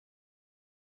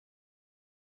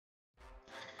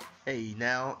Hey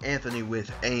now, Anthony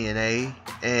with A&A,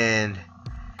 and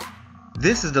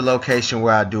this is the location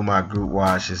where I do my group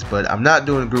washes, but I'm not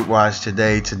doing a group wash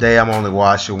today. Today I'm only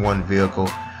washing one vehicle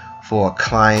for a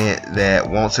client that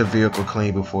wants her vehicle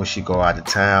clean before she go out of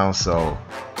town. So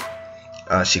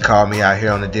she called me out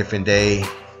here on a different day.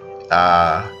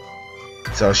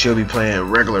 So she'll be paying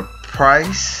regular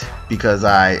price because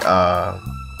I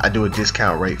do a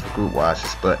discount rate for group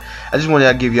washes. But I just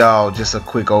wanted to give y'all just a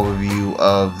quick overview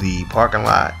of the parking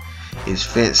lot. It's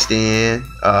fenced in.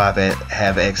 I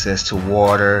have access to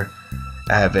water.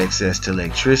 I have access to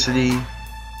electricity,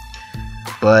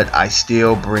 but I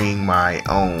still bring my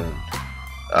own.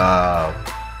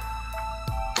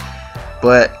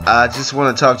 But I just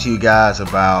want to talk to you guys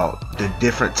about the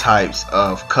different types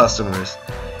of customers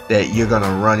that you're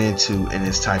gonna run into in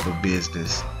this type of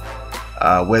business,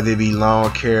 whether it be lawn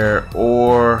care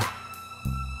or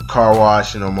car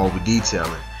washing or mobile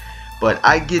detailing. But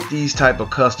I get these type of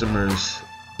customers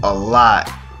a lot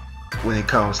when it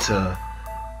comes to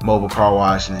mobile car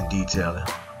washing and detailing.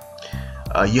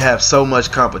 You have so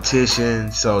much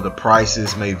competition, so the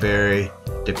prices may vary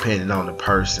depending on the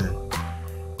person.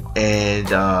 And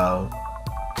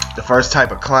the first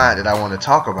type of client that I want to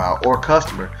talk about, or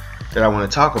customer that I want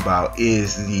to talk about,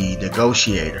 is the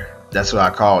negotiator. That's what I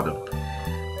call them.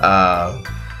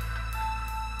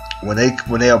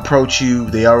 When they approach you,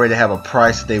 they already have a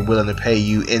price that they're willing to pay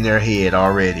you in their head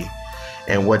already.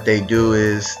 And what they do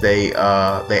is they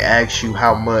ask you,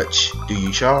 how much do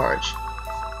you charge?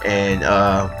 And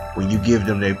when you give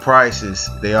them their prices,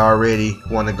 they already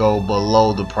want to go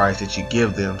below the price that you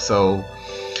give them. So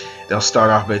they'll start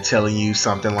off by telling you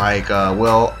something like,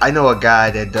 well, I know a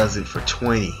guy that does it for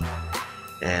 20,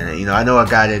 and I know a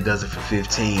guy that does it for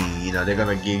 15. They're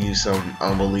gonna give you some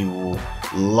unbelievable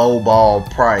lowball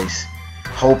price,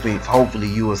 hopefully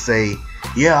you will say,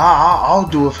 yeah, I'll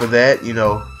do it for that.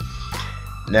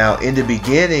 Now, in the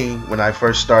beginning, when I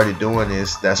first started doing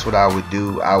this, that's what I would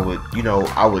do. I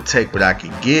would take what I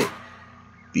could get,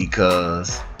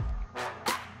 because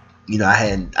I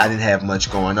didn't have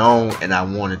much going on, and I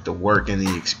wanted the work and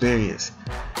the experience.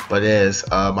 But as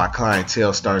my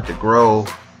clientele started to grow,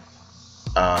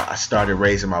 I started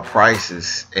raising my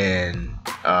prices, and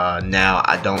now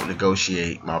I don't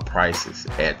negotiate my prices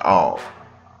at all.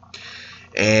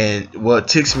 And what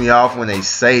ticks me off when they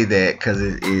say that, because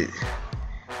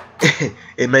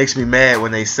it makes me mad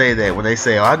when they say that. When they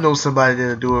say, oh, I know somebody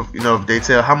that'll do it. If they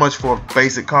tell how much for a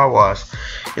basic car wash,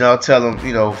 I'll tell them,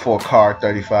 for a car,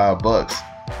 $35.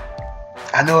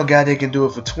 I know a guy that can do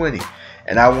it for 20.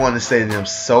 And I want to say to them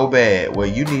so bad, well,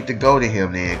 you need to go to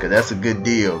him then, because that's a good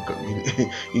deal.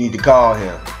 You need to call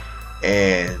him.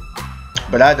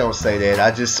 But I don't say that.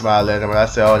 I just smile at them and I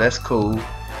say, oh, that's cool.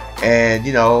 And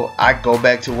I go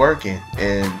back to working,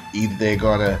 and either they're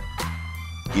gonna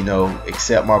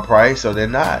accept my price or they're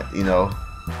not.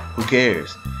 Who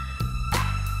cares?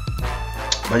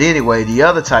 But anyway, the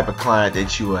other type of client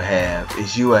that you will have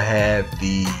is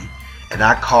and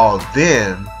I call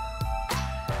them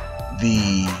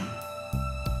the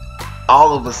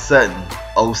all of a sudden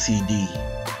OCD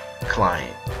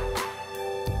client.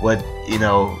 What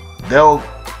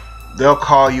they'll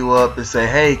call you up and say,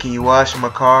 hey, can you wash my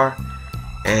car?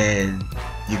 And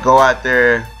you go out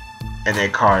there and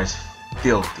that car is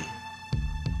filthy.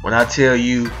 When I tell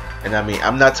you, and I mean,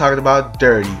 I'm not talking about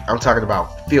dirty, I'm talking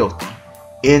about filthy,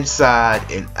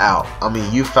 inside and out. I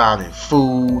mean, you finding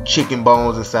food, chicken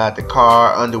bones inside the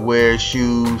car, underwear,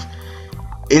 shoes,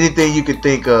 anything you can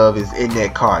think of is in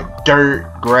that car.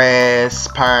 Dirt, grass,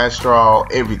 pine straw,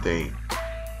 everything.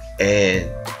 And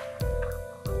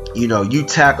you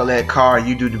tackle that car,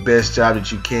 you do the best job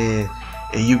that you can,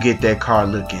 and you get that car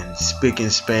looking spick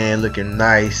and span, looking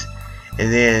nice.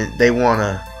 And then they want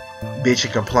to bitch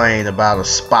and complain about a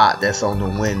spot that's on the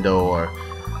window,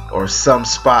 or some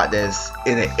spot that's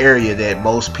in an area that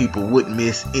most people wouldn't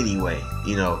miss anyway.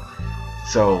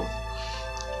 So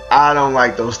I don't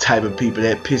like those type of people.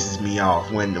 That pisses me off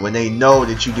when they know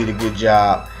that you did a good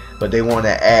job, but they want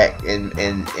to act and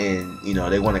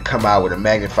they want to come out with a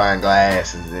magnifying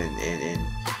glass and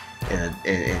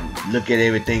look at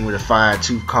everything with a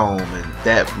fine-tooth comb, and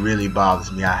that really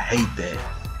bothers me. I hate that.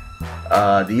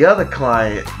 The other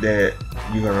client that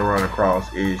you're gonna run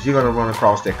across is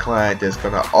that client that's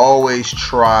gonna always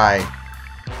try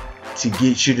to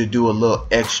get you to do a little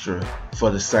extra for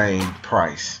the same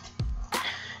price.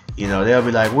 They'll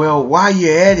be like, well, while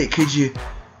you're at it, could you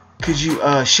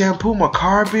shampoo my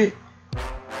carpet?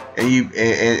 And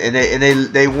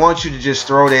they want you to just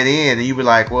throw that in, and you be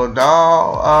like, well,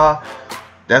 no,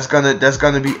 that's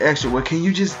gonna be extra. Well, can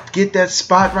you just get that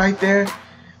spot right there?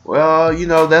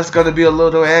 well, that's gonna be a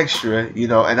little extra,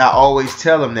 and I always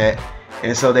tell them that,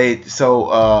 and so they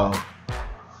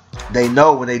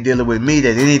know when they dealing with me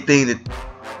that anything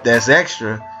that's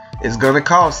extra is gonna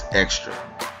cost extra.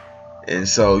 And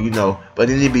so, but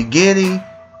in the beginning,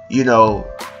 I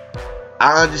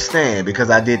understand, because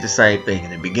I did the same thing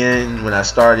in the beginning. When I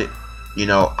started,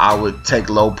 I would take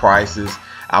low prices,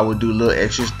 I would do little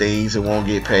extra things and won't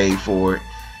get paid for it.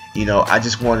 I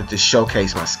just wanted to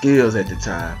showcase my skills at the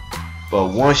time. But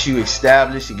once you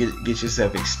establish, you get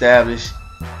yourself established,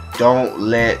 don't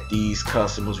let these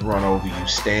customers run over you.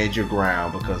 Stand your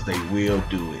ground, because they will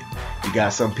do it. You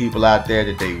got some people out there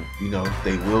that they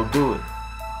will do it.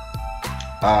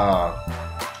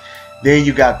 Then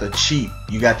you got the cheap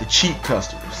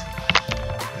customers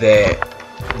that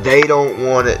they don't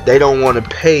want to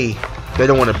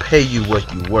pay you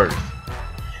what you're worth.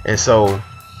 And so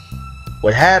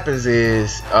what happens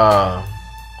is,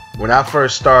 when I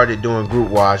first started doing group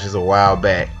washes a while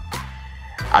back,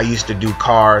 I used to do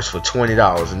cars for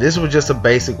 $20, and this was just a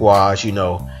basic wash,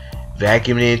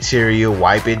 vacuum the interior,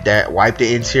 wipe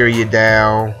the interior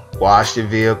down, wash the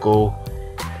vehicle,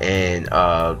 and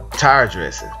tire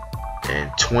dressing,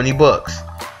 and $20.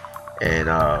 And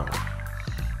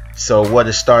so what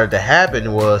had started to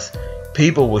happen was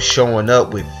people were showing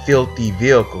up with filthy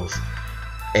vehicles,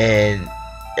 and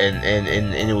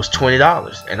it was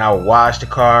 $20, and I would wash the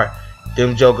car.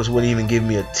 Them jokers wouldn't even give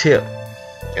me a tip.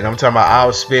 And I'm talking about, I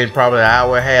would spend probably an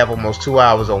hour and a half, almost 2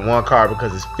 hours on one car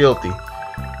because it's filthy,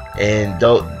 and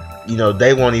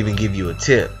they won't even give you a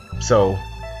tip. So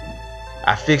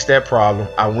I fixed that problem.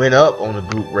 I went up on the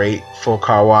group rate for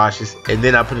car washes, and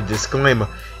then I put a disclaimer: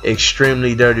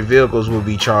 extremely dirty vehicles will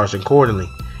be charged accordingly.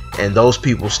 And those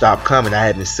people stopped coming. I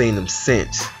haven't seen them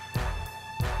since.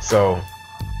 So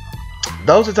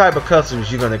those are the type of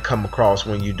customers you're going to come across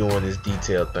when you're doing this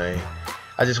detail thing.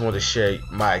 I just want to share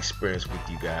my experience with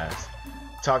you guys.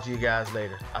 Talk to you guys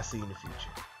later. I'll see you in the future.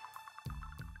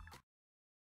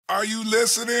 Are you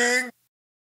listening?